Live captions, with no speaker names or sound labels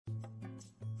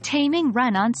Taming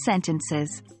run-on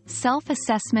sentences,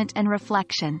 self-assessment and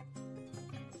reflection.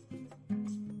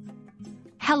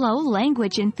 Hello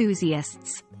language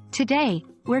enthusiasts. Today,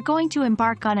 we're going to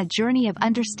embark on a journey of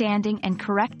understanding and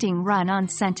correcting run-on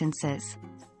sentences.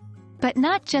 But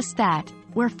not just that,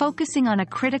 we're focusing on a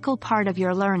critical part of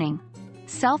your learning: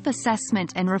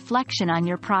 self-assessment and reflection on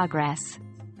your progress.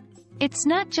 It's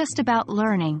not just about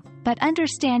learning, but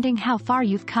understanding how far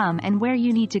you've come and where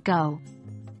you need to go.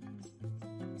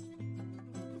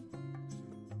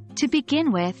 To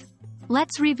begin with,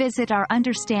 let's revisit our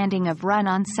understanding of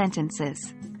run-on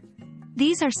sentences.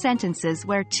 These are sentences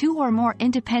where two or more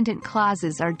independent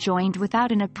clauses are joined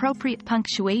without an appropriate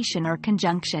punctuation or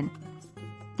conjunction.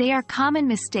 They are common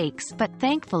mistakes, but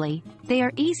thankfully, they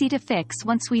are easy to fix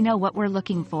once we know what we're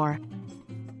looking for.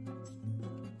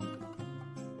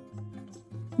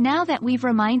 Now that we've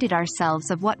reminded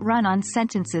ourselves of what run-on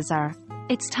sentences are,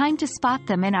 it's time to spot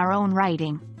them in our own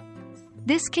writing.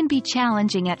 This can be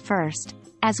challenging at first,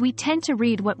 as we tend to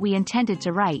read what we intended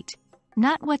to write,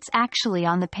 not what's actually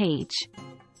on the page.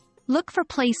 Look for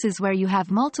places where you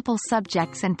have multiple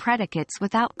subjects and predicates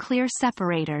without clear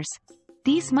separators.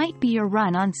 These might be your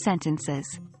run-on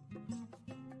sentences.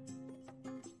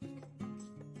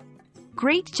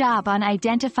 Great job on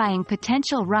identifying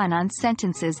potential run-on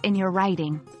sentences in your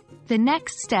writing. The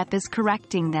next step is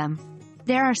correcting them.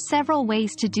 There are several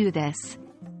ways to do this.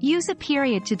 Use a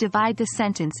period to divide the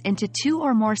sentence into two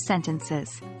or more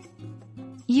sentences.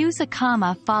 Use a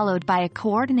comma followed by a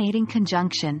coordinating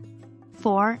conjunction.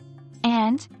 For,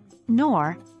 and,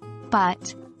 nor,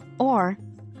 but, or,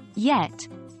 yet,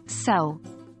 so.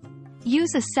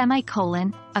 Use a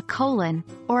semicolon, a colon,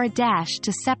 or a dash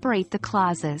to separate the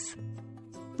clauses.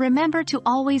 Remember to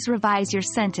always revise your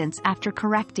sentence after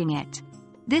correcting it.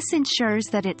 This ensures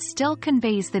that it still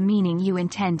conveys the meaning you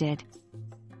intended.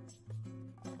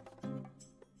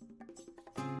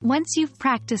 Once you've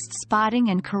practiced spotting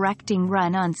and correcting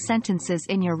run-on sentences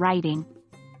in your writing,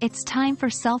 it's time for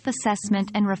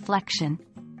self-assessment and reflection.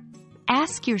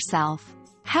 Ask yourself,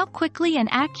 how quickly and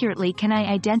accurately can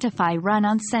I identify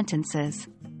run-on sentences?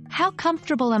 How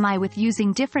comfortable am I with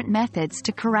using different methods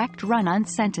to correct run-on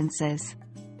sentences?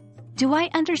 Do I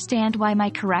understand why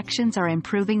my corrections are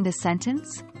improving the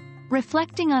sentence?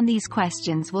 Reflecting on these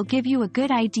questions will give you a good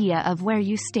idea of where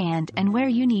you stand and where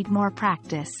you need more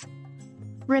practice.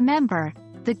 Remember,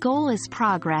 the goal is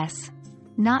progress,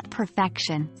 not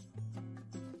perfection.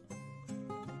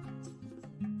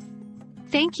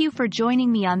 Thank you for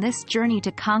joining me on this journey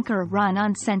to conquer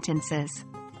run-on sentences.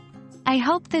 I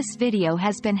hope this video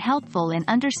has been helpful in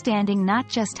understanding not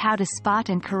just how to spot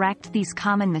and correct these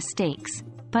common mistakes,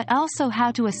 but also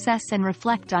how to assess and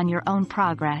reflect on your own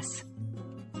progress.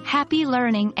 Happy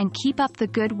learning and keep up the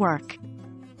good work.